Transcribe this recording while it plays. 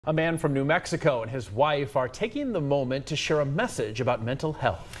A man from New Mexico and his wife are taking the moment to share a message about mental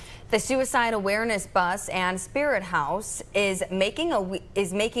health. The Suicide Awareness Bus and Spirit House is making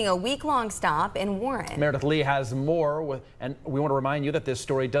a week-long stop in Warren. Meredith Lee has more, and we want to remind you that this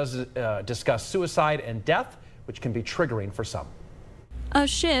story does discuss suicide and death, which can be triggering for some. A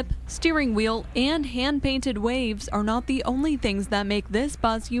ship, steering wheel, and hand-painted waves are not the only things that make this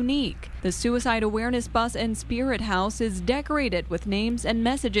bus unique. The Suicide Awareness Bus and Spirit House is decorated with names and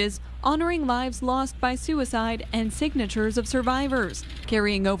messages honoring lives lost by suicide and signatures of survivors,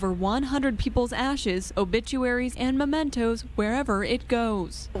 carrying over 100 people's ashes, obituaries, and mementos wherever it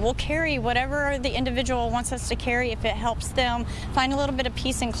goes. We'll carry whatever the individual wants us to carry if it helps them find a little bit of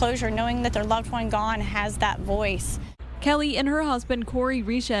peace and closure, knowing that their loved one gone has that voice. Kelly and her husband Corey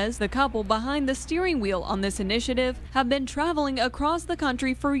Riches, the couple behind the steering wheel on this initiative, have been traveling across the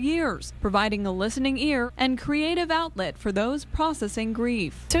country for years, providing a listening ear and creative outlet for those processing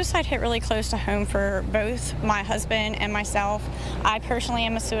grief. Suicide hit really close to home for both my husband and myself. I personally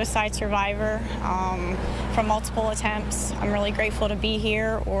am a suicide survivor from multiple attempts. I'm really grateful to be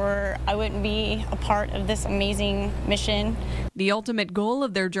here, or I wouldn't be a part of this amazing mission. The ultimate goal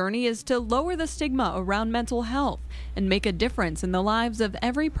of their journey is to lower the stigma around mental health and make a difference in the lives of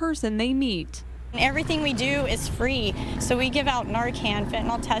every person they meet. Everything we do is free, so we give out Narcan,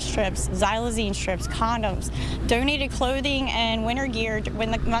 fentanyl test strips, xylazine strips, condoms, donated clothing, and winter gear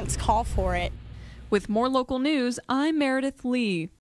when the months call for it. With more local news, I'm Meredith Lee.